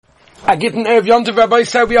I get an Erev Yontav. Rabbi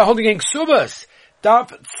said we are holding in Ksubas.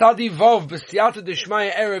 Daf Tzadi Vov B'Siyata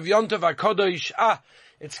D'Shmaya Erev Yontav HaKodesh.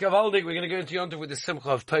 It's Gavaldik. We're going to go into Yontav with the Simcha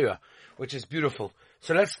of Torah, which is beautiful.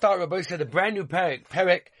 So let's start. Rabbi said a brand new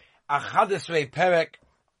Perek Achadesrei Perek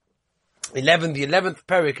 11, the 11th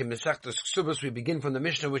Perek in Mesechtos Ksubas. We begin from the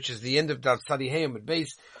Mishnah, which is the end of Daf Tzadi Hayim at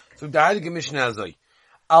base through the Heilige Mishnah Azoi.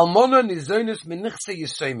 Almona Nizonis Menichse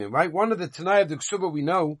Yisayimim. Right, one of the Tanai of the Ksubah we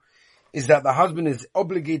know is that the husband is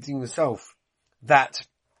obligating himself that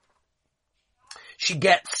she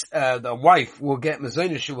gets, the wife will get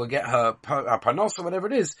mezonah, she will get her panos or whatever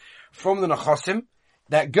it is from the nachasim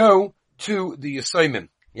that go to the yisoimim.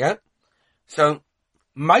 Yeah? So,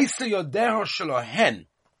 maisa yodeha shalohen.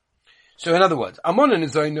 So in other words, amon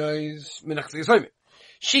nizoin is minachs yisoimim.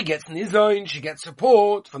 She gets nizoin, she gets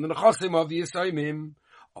support from the nachasim of the yisoimim.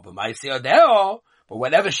 But maisa yodeha, but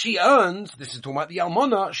whatever she earns, this is talking about the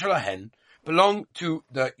almona shalahen, belong to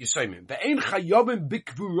the Yisomim. Ve'ein chayobim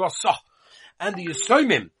bikvurasa. And the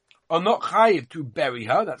Yisomim are not chayiv to bury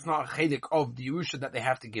her. That's not a chedik of the Yerusha that they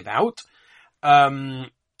have to give out. Yoshel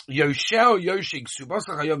yoshig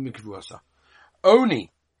subasa chayobim bikvurasa.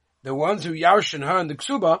 Only the ones who yarshin her in the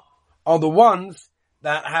ksuba are the ones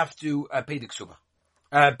that have to pay the ksuba.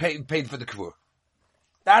 Paid for the kvur.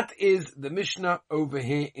 That is the Mishnah over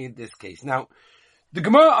here in this case. Now, the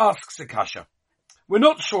Gemara asks a kasha. We're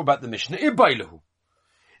not sure about the Mishnah. Ibailahu.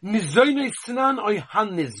 Nizonis tanan or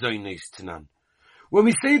han nizonis tanan. When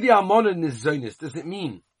we say the Amona nizonis, does it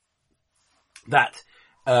mean that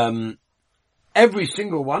every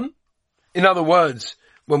single one? In other words,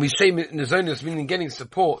 when we say nizonis meaning getting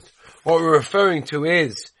support, what we're referring to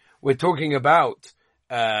is we're talking about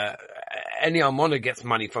any Amona gets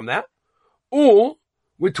money from that, or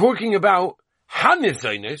we're talking about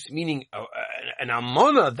Hanizonis, meaning an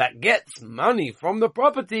almona that gets money from the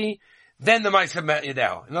property, then the Ma'aseh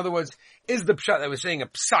Yedeo. In other words, is the pshat that we're saying a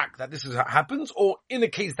psak that this is what happens, or in a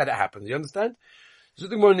case that it happens? You understand? So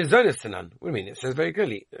the more Nizonis Tanan. What do you mean? It says very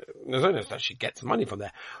clearly, Nizonis, that she gets money from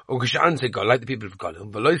there. Or God, like the people of God.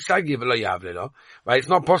 Right? It's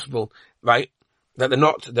not possible, right, that the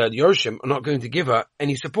Yorshim are not going to give her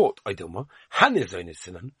any support. Hanizonis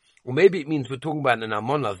Tanan. Or maybe it means we're talking about an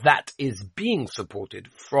almona that is being supported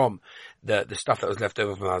from the stuff that was left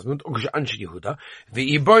over from the husband.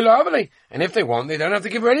 And if they want, they don't have to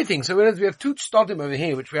give her anything. So we have two stadim over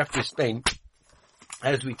here, which we have to explain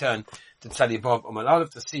as we turn to Tzadi Vav Amar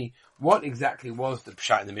Aleph to see what exactly was the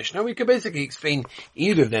pshat in the Mishnah. We could basically explain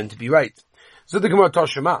either of them to be right. So the Gemara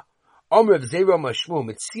Toshima.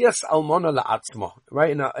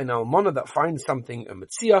 Right, an almona that finds something, a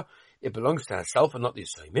mitzia, it belongs to herself and not the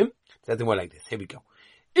Yisomim. Something more like this. Here we go.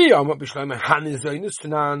 If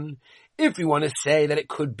we want to say that it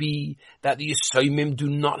could be that the Yisomim do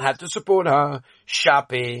not have to support her,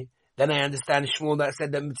 shape, then I understand Shmuel that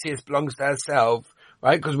said that mitzia belongs to herself,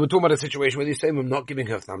 right? Because we're talking about a situation where the Yisomim are not giving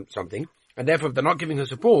her something, and therefore if they're not giving her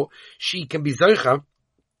support, she can be zoicha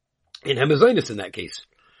in her mezonis in that case.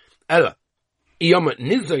 Ella, Iyama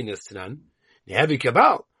nizonis tanan, nehevi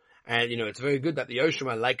kabal. And, it's very good that the Yoshim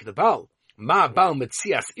are like the Baal. Ma Baal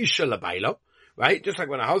Metzias Isha Labaila. Right? Just like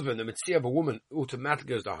when a husband, the Metzia of a woman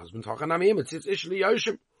automatically goes to the husband.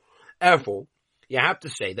 Therefore, you have to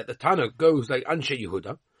say that the Tana goes like Anshe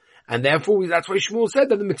Yehuda. And therefore, that's why Shmuel said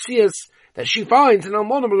that the Metzias that she finds in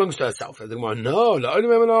Almona belongs to herself. And no, in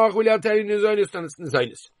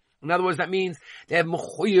other words, that means they have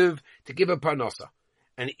Mechuyev to give her Parnasa.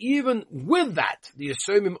 And even with that, the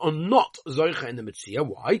Yisomim are not Zoicha in the Mitzvah.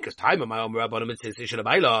 Why? Because time of my own Rabban Mitzvah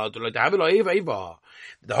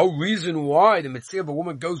the whole reason why the Mitzvah of a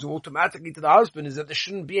woman goes automatically to the husband is that there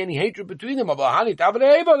shouldn't be any hatred between them. Let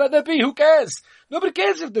there be. Who cares? Nobody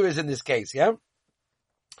cares if there is in this case, yeah?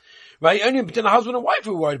 Right? Only between a husband and wife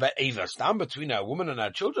who are worried about Ava Stam, between a woman and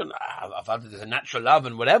her children. I've had there's a natural love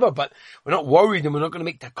and whatever, but we're not worried and we're not going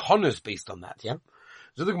to make takonas based on that, yeah?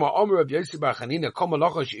 Any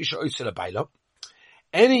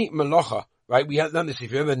malacha, right? We have done this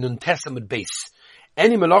if you have a Nun Testament base.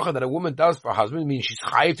 Any malacha that a woman does for her husband, means she's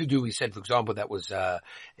chayiv to do. We said, for example, that was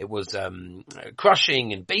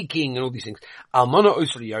crushing and baking and all these things. Almana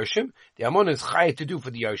osel yoshim. The almana is chayiv to do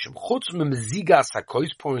for the yoshim. Chutz mezigas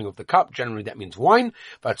hakois, pouring of the cup. Generally, that means wine.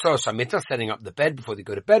 Vatzor samita, setting up the bed before they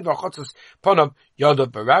go to bed. Vachotzas ponav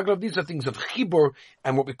yadav baraglav. These are things of chibur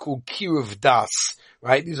and what we call kiruv das.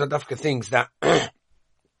 Right? These are dafka things that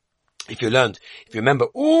If you remember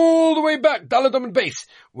all the way back, Daladom and base,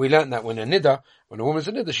 we learned that when a woman's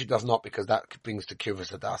a niddah, she does not, because that brings to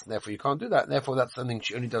kivus adas, and therefore you can't do that, and therefore that's something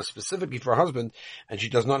she only does specifically for her husband, and she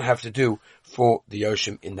does not have to do for the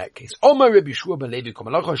Yoshim in that case.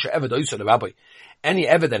 Any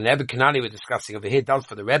ever that Rebbe Kanani we're discussing over here does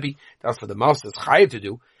for the Rebbe, does for the master, it's chayav to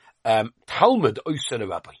do, Talmud oisel the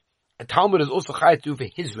Rabbi. And Talmud is also chayav to do for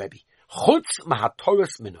his Rebbe. Chutz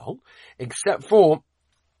mahatoras minhol, except for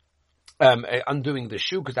undoing the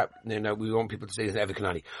shoe, because that, we want people to say it's Rebbe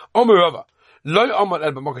Kanani.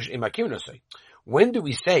 When do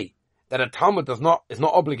we say that a Talmud is not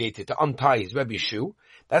obligated to untie his Rebbe's shoe?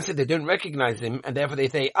 That's if they don't recognize him, and therefore they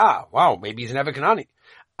say, wow, maybe he's an Rebbe Kanani.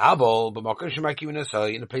 Abel,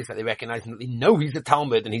 in a place that they recognize him, they know he's the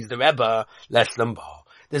Talmud and he's the Rebbe, less lambar.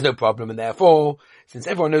 There's no problem, and therefore, since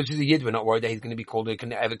everyone knows he's a Yid, we're not worried that he's going to be called a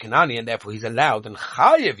Rebbe Kanani, and therefore he's allowed, and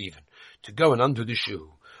chayev even, to go and undo the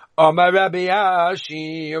shoe. When do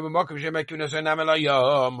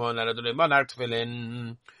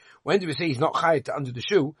we say he's not chayav to undo the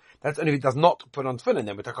shoe? That's only if he does not put on tefillin.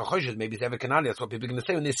 Then we talk a maybe it's Rebbe Kanani. That's what people are going to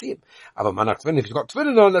say when they see him. If he's got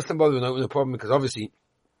tefillin on, less than bother, no problem, because obviously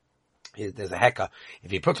there's a hecker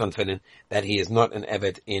if he puts on tefillin that he is not an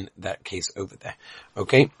eved in that case over there.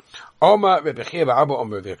 Okay.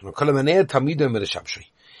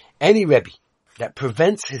 Any Rebbe that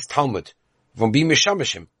prevents his Talmud from being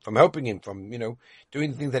mishamishim, from helping him, from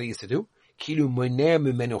doing the things that he used to do, you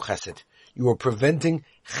are preventing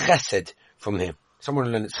chesed from him.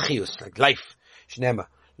 Someone learns chiyus, like life. Shnema.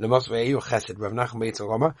 Lemos ve'eyu chesed. Rav Nachman Beitzel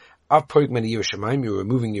Rama. Av poig meni Yerushalayim. You're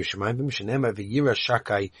removing Yerushalayim. Shnema ve'yira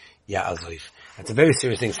shakai ya'azoif. That's a very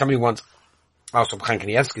serious thing. Somebody once asked Reb Chaim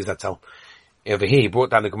Kanievsky, that's how. Over here, he brought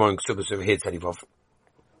down the Gemara in Ksubas over here, Tzadivov.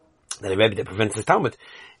 That a Rebbe that prevents his Talmud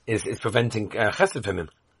is preventing chesed from him.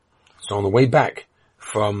 So on the way back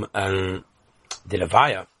from the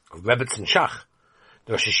Levaya of Rebbetzin Shach,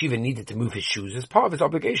 the Rosh Hashiva needed to move his shoes as part of his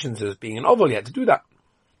obligations as being an oval. He had to do that.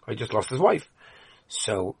 He just lost his wife.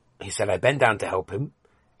 So he said, I bent down to help him.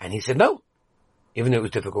 And he said no, even though it was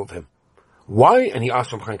difficult for him. Why? And he asked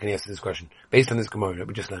from Chaim Kanievsky this question, based on this Gemara that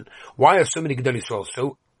we just learned. Why are so many Gedolei Yisrael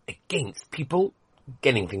so against people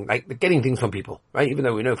getting things from people, right? Even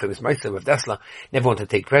though we know famous Meister of Desla never want to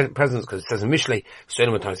take presents because it says in Mishlei,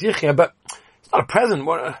 but it's not a present.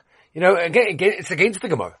 Again, it's against the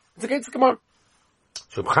Gemara. It's against the Gemara.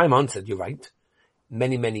 So Chaim answered, you're right.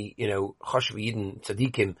 Many, Choshev Yidden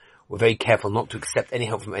Tzadikim were very careful not to accept any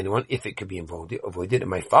help from anyone if it could be avoided. And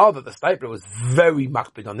my father, the Stipler, was very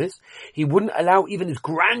makpid on this. He wouldn't allow even his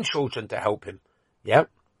grandchildren to help him. Yeah?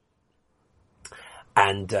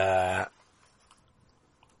 And,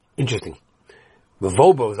 interesting. Rav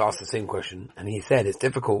Wolbe was asked the same question, and he said, it's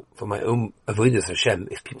difficult for my own avodas Hashem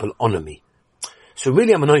if people honor me. So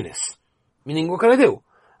really I'm an onus. Meaning, what can I do?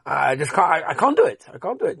 I can't do it. I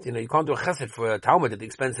can't do it. You can't do a chesed for a Talmud at the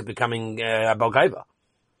expense of becoming a Balgaiva.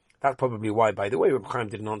 That's probably why, by the way, Reb Chaim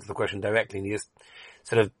didn't answer the question directly, and he just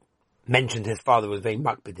sort of mentioned his father was very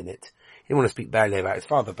makbid in it. He didn't want to speak badly about his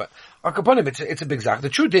father, but upon him, it's a big zach. The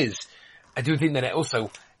truth is, I do think that it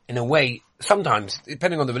also, in a way, sometimes,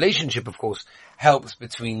 depending on the relationship, of course, helps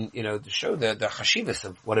between, to show the chashivas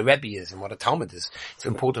of what a Rebbe is and what a Talmud is. It's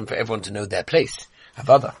important for everyone to know their place.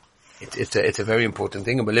 Havada. It's a very important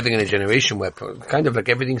thing, and we're living in a generation where kind of like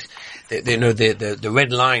everything's, the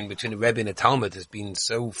red line between a Rebbe and a Talmud has been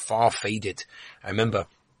so far faded. I remember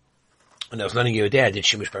when I was learning Yeridei, I did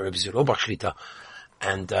Shimush by Rebbe Zul Obach Shlita,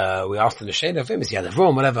 and we asked him the shade of him, is he had a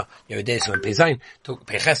Rome, whatever, Yeridei, so in Pezain,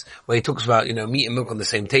 Peches, where he talks about, meat and milk on the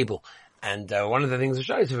same table. And one of the things that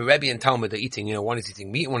shows if a Rebbe and Talmud are eating, one is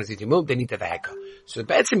eating meat and one is eating milk, they need to have a heka. So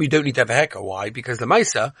Be'etzim, you don't need to have a heka. Why? Because the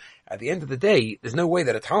Maisa, at the end of the day, there's no way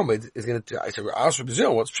that a Talmud is going to, I said, ask Rebbe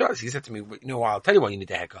Zil, what's pshat? He said to me, I'll tell you why you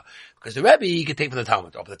need a heka. Because the Rebbe, he could take from the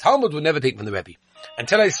Talmud. But the Talmud would never take from the Rebbe.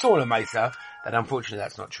 Until I saw in a Maisa, that unfortunately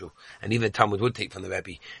that's not true. And even the Talmud would take from the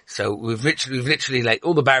Rebbe. So we've literally like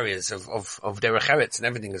all the barriers of derech eretz and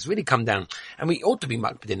everything has really come down. And we ought to be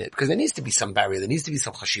makbid in it, because there needs to be some barrier, there needs to be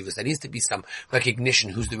some chashivas, there needs to be some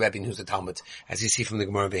recognition who's the Rebbe and who's the Talmud, as you see from the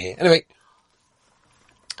Gemara over here. Anyway,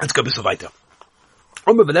 let's go a bit weiter.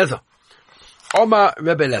 Omer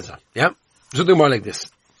Rebbe Lezer. Yeah? Something more like this.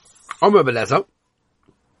 Omer Rebbe Lezer.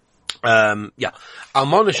 Almana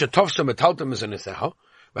shetovsa metaltem mezoniseha.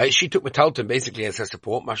 Right? She took metaltem basically as her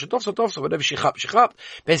support. Masha tovsa, whatever she chap.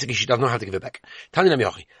 Basically, she does not have to give it back. Tani Nami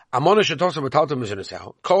Yochi. Almana shetovsa metaltem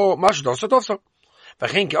mezoniseha. Ko masha tovsa.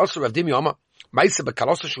 V'chein ki also Rav Dimi Omer. Maisa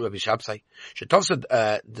bekalosa shu Rabbi Shabsai.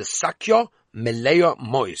 Shetovsa the sakyo meleya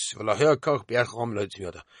mois. V'lohir koch b'yach chom lo yitzim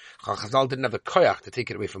yoda. Chazal didn't have the koyach to take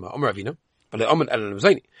it away from her. Omer Avinu.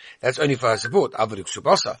 That's only for her support. But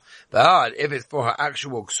if it's for her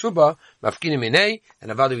actual ksuba,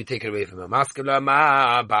 and avada we take it away from her.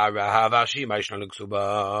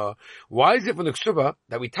 Why is it for the ksuba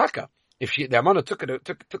that we taka? If the amana took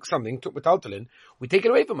metaltalin, we take it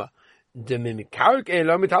away from her.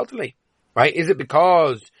 Right? Is it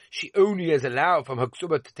because she only is allowed from her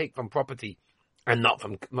ksuba to take from property and not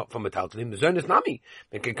from metaltalin? Mezon is nami.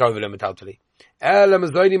 It can cover the metaltalin. Ela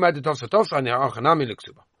mezoni ma de tofsa ani achanami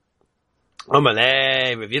leksuba.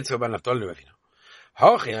 Omale Rav Yitzchak ben Naftali Ravina.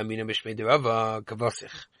 Hachi amina b'shmei derava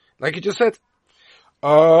kavasich. Like you just said.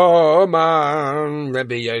 Oh man,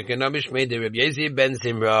 Rabbi Yochanan b'shmei de Rabbi Yezi ben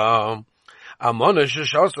Zimra. Amona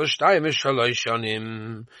sheshas v'shtayim v'shalosh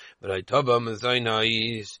shanim. V'raytava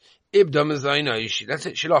mezaynais. Ibda mezaynais. That's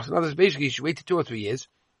it. She lost. Now, basically, she waited 2 or 3 years,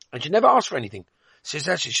 and she never asked for anything. So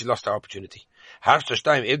actually, she lost her opportunity. What you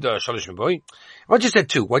said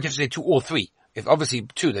 2? Why did you say 2 or 3? If obviously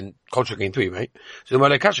 2, then culture gained 3, right? So the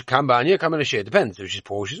Malakasha Kamba and Yakama share depends. If she's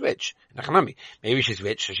poor, she's rich. Maybe she's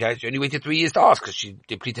rich, so she only waited 3 years to ask because she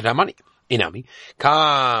depleted her money. Inami.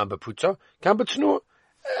 Kamba Putza, Kamba Tnur.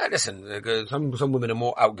 Listen, some women are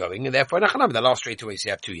more outgoing, and therefore, the last straight away, so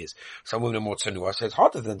you have 2 years. Some women are more tsanua, so it's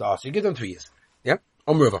harder than to ask. You give them 3 years. Yeah?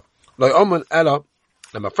 River. Like Oman Ella,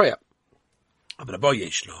 Lamafreya.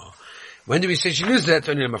 When do we say she loses it?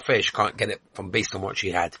 Only Lamafreya, she can't get it from based on what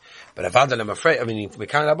she had. But Avada Lamafreya, I mean, from the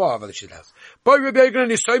kind of Avada she has.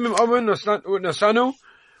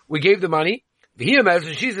 We gave the money.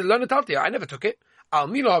 She's a Lanatatia. I never took it.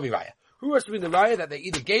 Who has to be the raya that they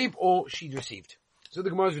either gave or she received? So the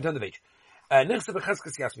Gemara has returned the page. Nechse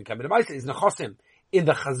b'cheskes yasmin kam. The Ma'aseh is nechosim in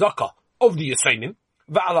the chazaka of the Yisayimim.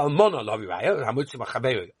 Va'al almona lo raya. Hamutzi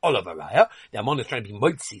machaberu olav raya. The almona is trying to be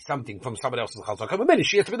moitzi something from somebody else's chazaka. But maybe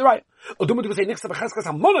she has to be the raya. Or do we say nechse b'cheskes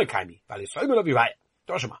almona kaimi? Va'al Yisayimim lo raya.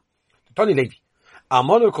 Toshima. Tony Levi.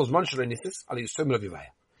 Almona calls manshul nisis. Al Yisayimim lo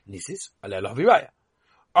raya. Nisis al lo raya.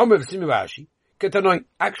 Amr v'simi Rashi. Ketanoi.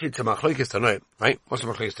 Actually, it's a machlokes tanoi. Right? What's a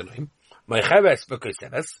machlokes tanoi? Meicheves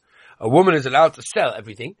v'koseves. A woman is allowed to sell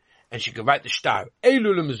everything, and she can write the shtar.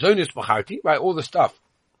 Write all the stuff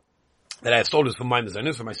that I have sold is for my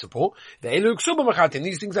mezonis, for my support. The elu ksuba macharti, and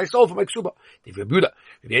these things I sold for my ksuba. The Rebuda.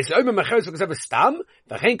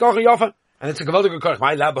 And it's a gewaltige Koch.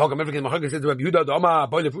 My lab hog everything my said to Rebuda, Doma,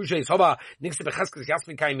 boile fushe, soba, nixte becheskes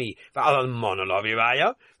yasmin kaimi, for al monolovi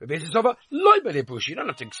raya. Rebesi soba, loy bele push. You don't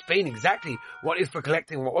have to explain exactly what is for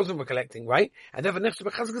collecting and what wasn't for collecting, right? And therefore nixte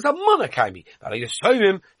becheskes al mona kaimi. But I just show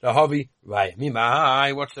him the hobby raya.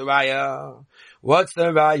 Mimai, what's the raya? What's the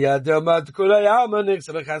raya? Doma kulayama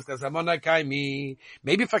nixte becheskes al mona kaimi.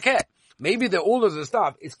 Maybe forget. Maybe all of the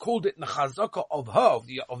stuff is called it the chazaka of her,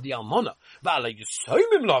 of the almana. But like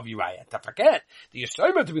Yisomim love Uriah. To forget the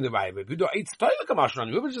Yisomim to be the Raya. We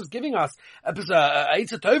were just giving us a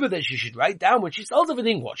Eitz Tova that she should write down when she sells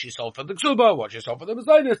everything. What she sold for the Ksuba, what she sold for the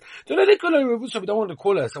Messiah. So we don't want to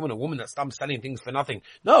call her a woman that's selling things for nothing.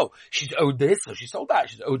 No, she's owed this, so she sold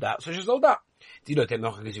that. She's owed that, so she sold that. Do you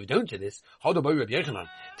know if we don't do this? Hold on, Rabbi Yochanan.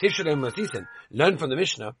 Tishalem Masisen. Learn from the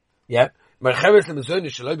Mishnah. Yeah. Marcheves and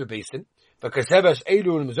Mazonis shall be based in, because Hevesh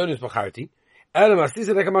Elu and Mazonis Bacharti, Elam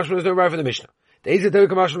Asisa like a mashal is no right for the Mishnah. The Eitzah Tova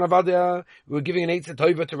Kamashal Navadia, we were giving an Eitzah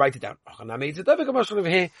Tova to write it down. Achanami Eitzah Tova Kamashal over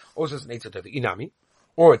here, also as an Eitzah Tova Inami,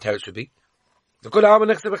 or a teretz would be. The Kol Ha'ama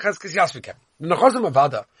next to Becheskes Yasvikem. The Nechazim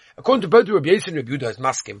Avada, according to both Rabbi Yosef and Rabbi Yehuda, is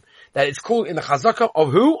maskim, that it's called in the Chazaka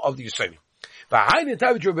of who? Of the Yisomim. So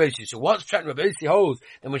what's Pshat Rabbi Yossi holds,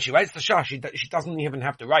 then when she writes the Shah, she doesn't even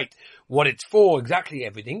have to write what it's for, exactly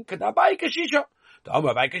everything. Right?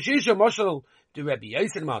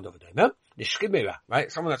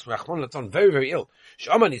 Someone that's Rachman, that's on very, very ill.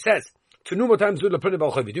 Shaman, he says, do me a favor,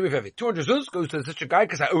 200 zuz goes to such a guy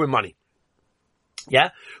because I owe him money.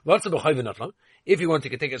 Yeah? What's the b'chayv not long? If you want, you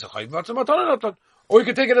can take it as a chayv, what's the matana not long? Or you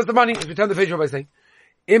can take it as the money, as we turn the page by saying,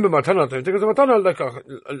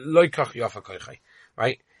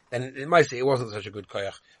 right? Then it might say it wasn't such a good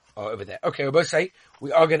koyach over there. Okay, we'll both say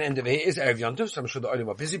we are going to end over here. Is Erev Yontif, so I'm sure the Olim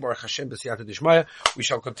are busy. Baruch Hashem b'siyata d'shmaya. We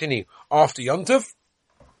shall continue after Yontif.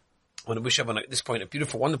 I want to wish everyone at this point a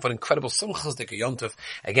beautiful, wonderful, incredible Simchas Dika Yontif.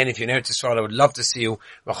 Again, if you're near to Israel, I would love to see you.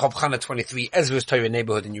 Rachov Chana 23, Ezra's Torah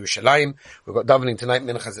neighborhood in Yerushalayim. We've got davening tonight,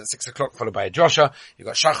 Minchas at 6 o'clock, followed by a Drosha. You've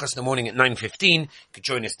got Shachas in the morning at 9:15. You could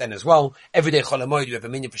join us then as well. Every day Chol HaMoed, you have a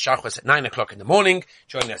minyan for Shachas at 9 o'clock in the morning.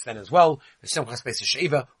 Join us then as well. With Simchas Beis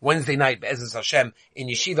Yeshiva, Wednesday night, Be'ezras Hashem, in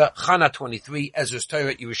Yeshiva, Chana 23, Ezra's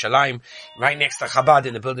Torah at Yerushalayim, right next to Chabad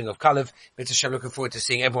in the building of Kalev. Mitzvah Hashem, looking forward to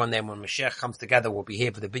seeing everyone there when Mashiach comes together. We'll be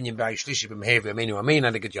here for the Binyan B'Ay Shlishi B'Meher V'Yameinu Amen,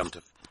 and a good Yom Tov.